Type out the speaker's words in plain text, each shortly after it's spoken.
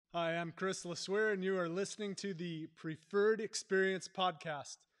Hi, I'm Kris LeSueur, and you are listening to the Preferred Experience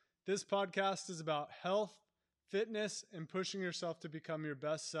podcast. This podcast is about health, fitness, and pushing yourself to become your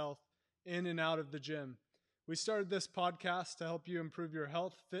best self in and out of the gym. We started this podcast to help you improve your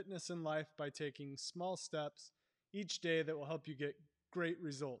health, fitness, and life by taking small steps each day that will help you get great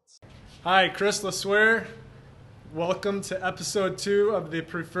results. Hi, Kris LeSueur. Welcome to episode 2 of the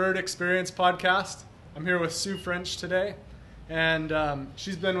Preferred Experience podcast. I'm here with Sue French today. And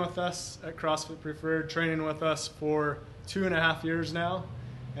she's been with us at CrossFit Preferred, training with us for 2.5 years now,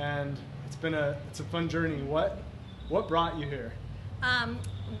 and it's a fun journey. What brought you here?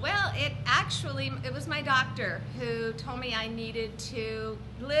 Well, it was my doctor who told me I needed to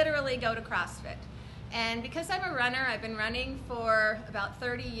literally go to CrossFit. And because I'm a runner, I've been running for about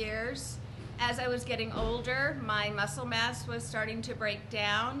 30 years. As I was getting older, my muscle mass was starting to break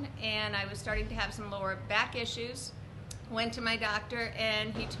down, and I was starting to have some lower back issues. Went to my doctor,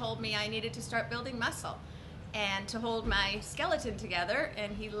 and he told me I needed to start building muscle and to hold my skeleton together,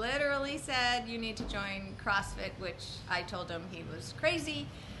 and he literally said, you need to join CrossFit, which I told him he was crazy,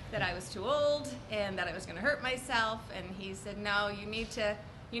 that I was too old, and that I was going to hurt myself, and he said, no, you need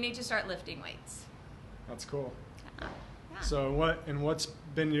to start lifting weights. That's cool. Yeah. So what's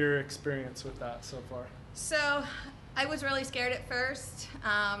been your experience with that so far? So I was really scared at first.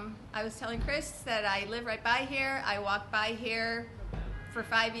 I was telling Kris that I live right by here. I walked by here for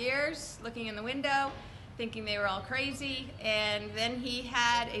 5 years, looking in the window, thinking they were all crazy. And then he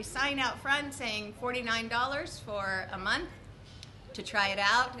had a sign out front saying $49 for a month to try it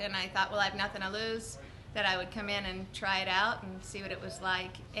out. And I thought, well, I have nothing to lose, that I would come in and try it out and see what it was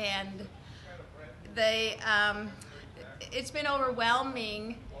like. And it's been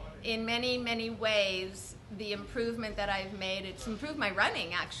overwhelming in many, many ways, the improvement that I've made. It's improved my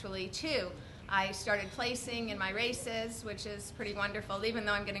running, actually, too. I started placing in my races, which is pretty wonderful. Even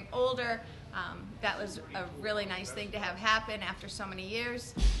though I'm getting older, that was a really nice thing to have happen after so many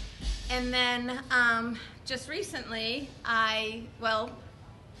years. And then just recently, 12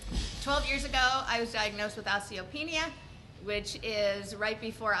 years ago, I was diagnosed with osteopenia, which is right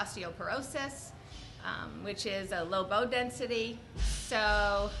before osteoporosis, which is a low bone density.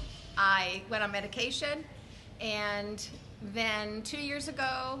 So I went on medication, and then 2 years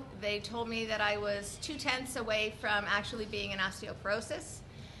ago, they told me that I was 2/10 away from actually being in osteoporosis.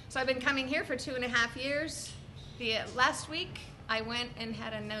 So I've been coming here for 2.5 years. Last week, I went and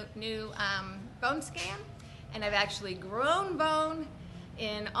had a new bone scan, and I've actually grown bone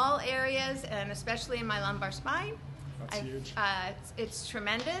in all areas, and especially in my lumbar spine. That's huge. It's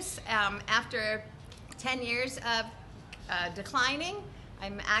tremendous. After 10 years of declining,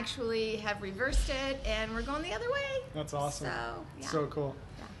 I'm actually have reversed it, and we're going the other way. That's awesome. So, yeah. So cool.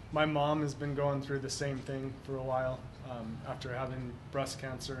 Yeah. My mom has been going through the same thing for a while. After having breast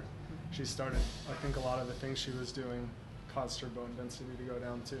cancer, she started, I think a lot of the things she was doing caused her bone density to go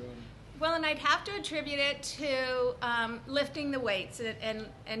down too. Well, and I'd have to attribute it to lifting the weights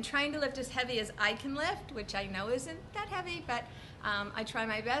and trying to lift as heavy as I can lift, which I know isn't that heavy, but I try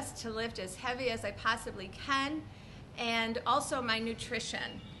my best to lift as heavy as I possibly can. And also my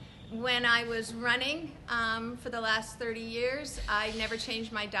nutrition. When I was running for the last 30 years, I never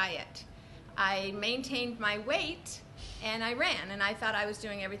changed my diet. I maintained my weight, and I ran, and I thought I was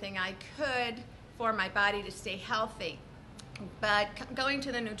doing everything I could for my body to stay healthy. But going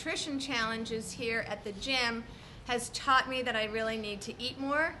to the nutrition challenges here at the gym has taught me that I really need to eat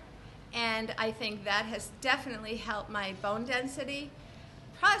more, and I think that has definitely helped my bone density.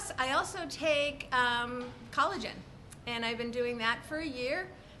 Plus, I also take collagen. And I've been doing that for a year,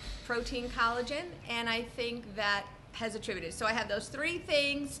 protein collagen, and I think that has attributed. So I have those 3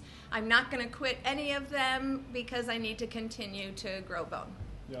 things. I'm not going to quit any of them because I need to continue to grow bone.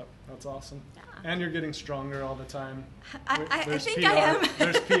 Yep, that's awesome. Yeah. And you're getting stronger all the time. I think I am.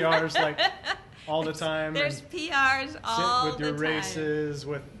 There's PRs like all the time. There's PRs all the time. With your races,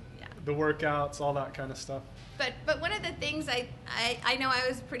 with the workouts, all that kind of stuff. But one of the things I know I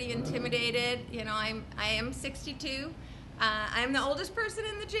was pretty intimidated. You know, I am 62. I'm the oldest person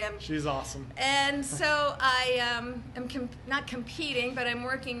in the gym. She's awesome. And so I am not competing, but I'm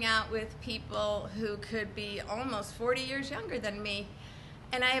working out with people who could be almost 40 years younger than me.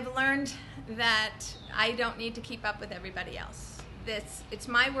 And I have learned that I don't need to keep up with everybody else. It's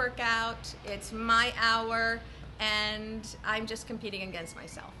my workout, it's my hour, and I'm just competing against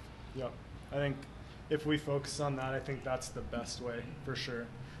myself. Yep. I think if we focus on that, I think that's the best way, for sure.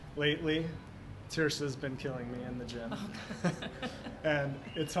 Lately, Tirsa's been killing me in the gym. And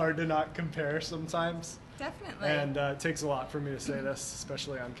it's hard to not compare sometimes. Definitely. And it takes a lot for me to say this,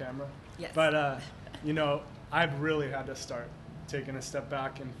 especially on camera. Yes. But, you know, I've really had to start taken a step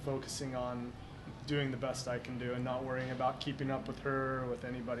back and focusing on doing the best I can do and not worrying about keeping up with her or with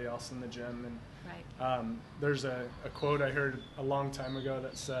anybody else in the gym. And Right. There's a quote I heard a long time ago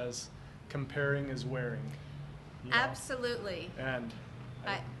that says, "Comparing is wearing." You know? Absolutely. And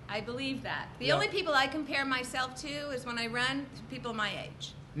I believe that. The Yeah. only people I compare myself to is when I run to people my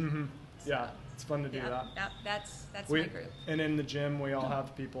age. Yeah, it's fun to do that. Yep, that's my group. And in the gym, we all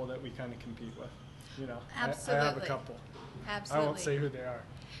have people that we kind of compete with. You know, Absolutely. I have a couple. Absolutely. I won't say who they are.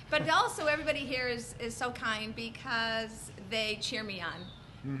 But also, everybody here is so kind because they cheer me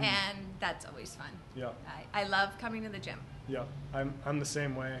on, and that's always fun. Yeah. I love coming to the gym. Yeah, I'm the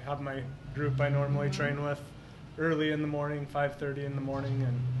same way. I have my group I normally train with early in the morning, 5:30 in the morning,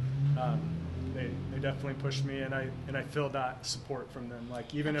 and they definitely push me, and I feel that support from them.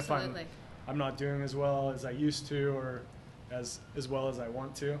 Like even Absolutely. if I'm not doing as well as I used to or as well as I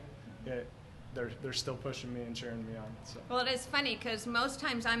want to, they're still pushing me and cheering me on. So. Well, it is funny because most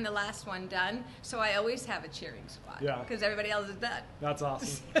times I'm the last one done, so I always have a cheering squad. Yeah. Because everybody else is done. That's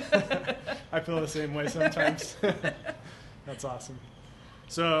awesome. I feel the same way sometimes. That's awesome.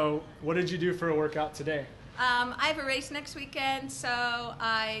 So, what did you do for a workout today? I have a race next weekend, so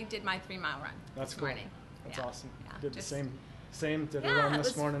I did my 3-mile run. That's this cool. morning. That's Yeah. awesome. Yeah, Did just- the same. Did a run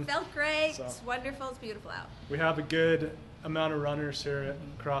this morning. Felt great. So. It's wonderful. It's beautiful out. We have a good amount of runners here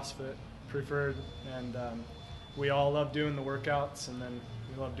at CrossFit Preferred, and we all love doing the workouts, and then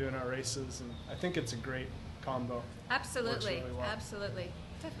we love doing our races, and I think it's a great combo. Absolutely. Works really well. Absolutely.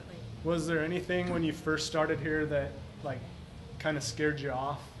 Definitely. Was there anything when you first started here that like kind of scared you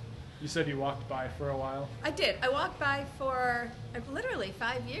off? You said you walked by for a while. I did. I walked by for literally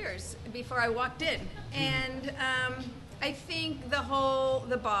 5 years before I walked in. And I think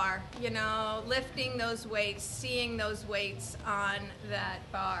the bar, lifting those weights, seeing those weights on that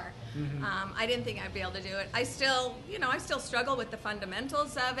bar, I didn't think I'd be able to do it. I still struggle with the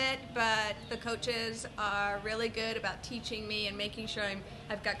fundamentals of it, but the coaches are really good about teaching me and making sure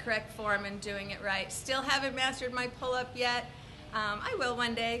I've got correct form and doing it right. Still haven't mastered my pull-up yet. I will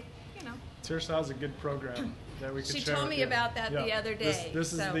one day. Tirsa has a good program that we could She share told with me you. about that the other day.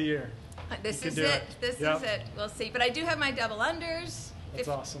 This is the year. This You is could do it. it. This Yep. is it. We'll see. But I do have my double unders. That's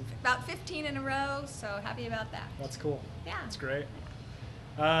awesome. About 15 in a row, so happy about that. That's cool. Yeah. That's great.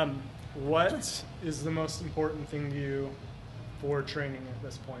 What is the most important thing to you for training at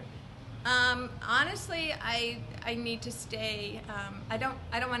this point? Honestly, I need to stay. I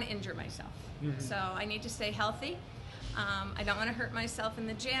don't want to injure myself, so I need to stay healthy. I don't want to hurt myself in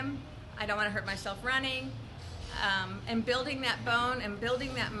the gym. I don't want to hurt myself running. And building that bone and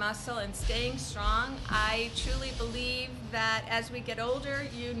building that muscle and staying strong, I truly believe that as we get older,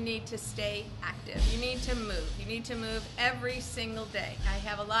 you need to stay active. You need to move. You need to move every single day. I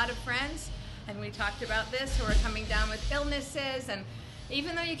have a lot of friends, and we talked about this, who are coming down with illnesses. And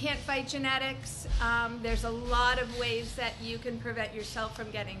even though you can't fight genetics, there's a lot of ways that you can prevent yourself from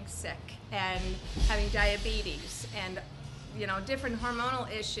getting sick and having diabetes and different hormonal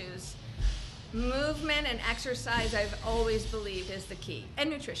issues. Movement and exercise, I've always believed, is the key. And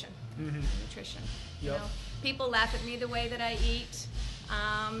nutrition. Nutrition. Yep. People laugh at me the way that I eat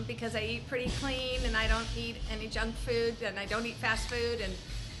because I eat pretty clean and I don't eat any junk food and I don't eat fast food, and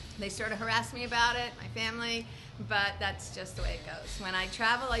they sort of harass me about it, my family, but that's just the way it goes. When I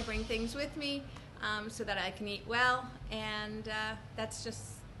travel, I bring things with me so that I can eat well, and that's just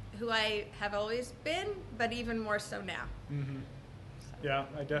who I have always been, but even more so now. Yeah,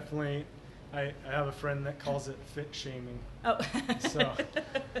 I have a friend that calls it fit shaming. Oh.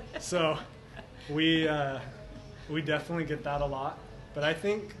 So we definitely get that a lot. But I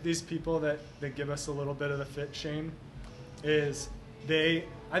think these people that give us a little bit of the fit shame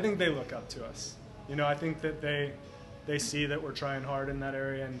I think they look up to us. I think that they see that we're trying hard in that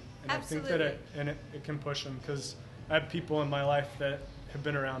area, and I think that it can push them, because I have people in my life that have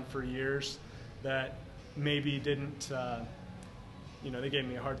been around for years that maybe didn't they gave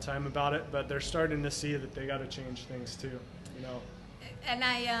me a hard time about it, but they're starting to see that they got to change things too, And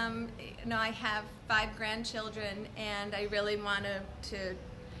I have 5 grandchildren, and I really want to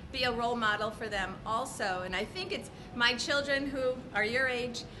be a role model for them also. And I think it's my children, who are your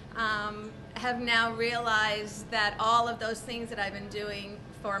age, have now realized that all of those things that I've been doing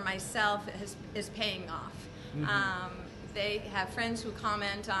for myself is paying off. They have friends who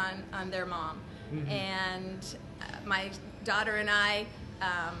comment on their mom, and my daughter and I,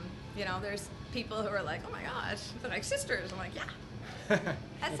 there's people who are like, oh my gosh, they're like sisters. I'm like, yeah,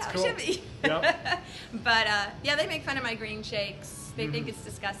 that's how cool. it should be. Yep. But they make fun of my green shakes. They think it's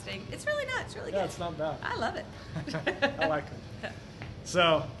disgusting. It's really not. It's really good. Yeah, it's not bad. I love it. I like it.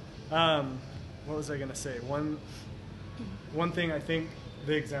 So, what was I going to say? one thing I think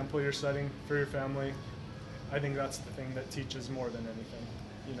the example you're setting for your family, I think that's the thing that teaches more than anything,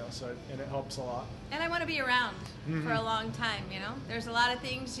 you know, so, and it helps a lot. And I want to be around for a long time, you know. There's a lot of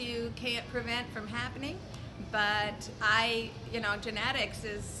things you can't prevent from happening, but genetics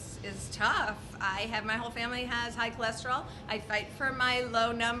is tough. My whole family has high cholesterol. I fight for my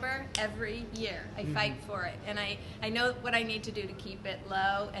low number every year. I fight for it. And I know what I need to do to keep it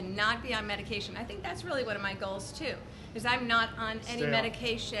low and not be on medication. I think that's really one of my goals too, is I'm not on any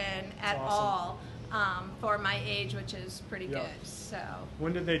medication at all for my age, which is pretty good. So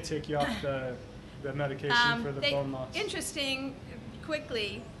when did they take you off the medication for the bone loss? Interesting,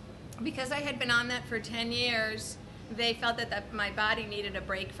 quickly, because I had been on that for 10 years, they felt that my body needed a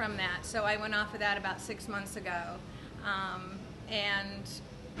break from that. So I went off of that about 6 months ago. And,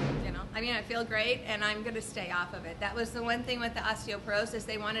 you know, I mean, I feel great, and I'm going to stay off of it. That was the one thing with the osteoporosis.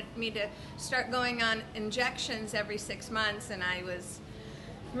 They wanted me to start going on injections every 6 months, and I was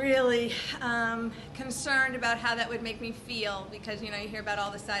really concerned about how that would make me feel, because, you know, you hear about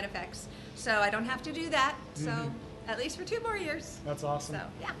all the side effects. So I don't have to do that. So at least for 2 more years. That's awesome. So,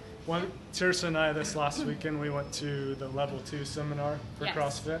 yeah. Tirsa and I, this last weekend, we went to the Level 2 seminar for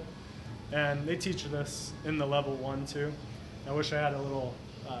CrossFit, and they teach this in the Level 1 too. I wish I had a little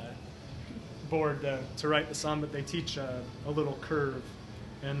board to write this on, but they teach a little curve,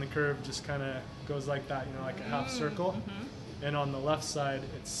 and the curve just kind of goes like that, you know, like a half circle. And on the left side,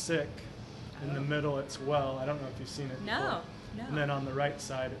 it's sick. In the middle, it's well. I don't know if you've seen it before. No. And then on the right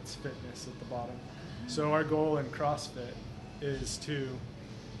side, it's fitness at the bottom. So our goal in CrossFit is to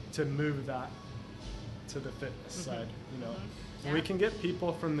move that to the fitness side, you know. And we can get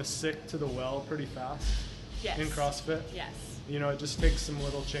people from the sick to the well pretty fast in CrossFit. Yes. You know, it just takes some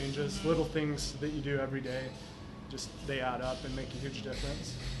little changes, little things that you do every day, just they add up and make a huge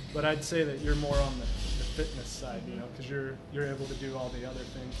difference. But I'd say that you're more on the fitness side, you know, because you're able to do all the other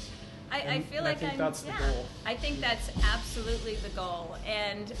things. I feel like I think that's the goal. I think that's absolutely the goal.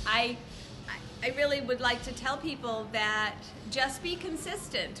 And I really would like to tell people that just be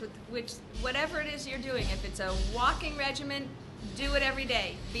consistent with whatever it is you're doing. If it's a walking regimen, do it every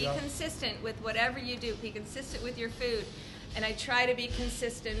day. Be consistent with whatever you do. Be consistent with your food. And I try to be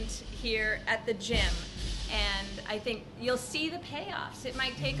consistent here at the gym. And I think you'll see the payoffs. It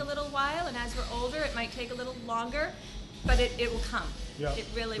might take a little while, and as we're older, it might take a little longer, but it will come. Yeah, it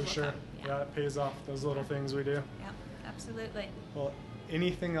really will come. Yeah, it pays off, those little things we do. Yeah, absolutely. Well,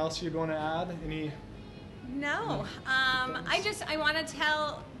 anything else you'd want to add? No. I want to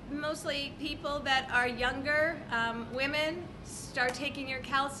tell mostly people that are younger, women, start taking your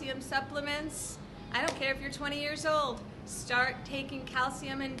calcium supplements. I don't care if you're 20 years old. Start taking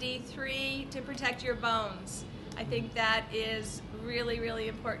calcium and D3 to protect your bones. I think that is really, really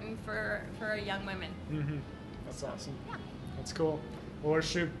important for young women. That's awesome. Yeah. That's cool. Well, we're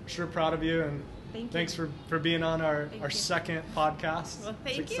sure proud of you, and thanks for being on our second podcast. Well,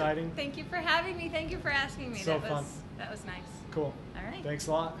 thank you. It's exciting. Thank you for having me. Thank you for asking me. So fun. That was nice. Cool. All right. Thanks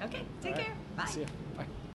a lot. Okay. Take care. Bye. See you. Bye.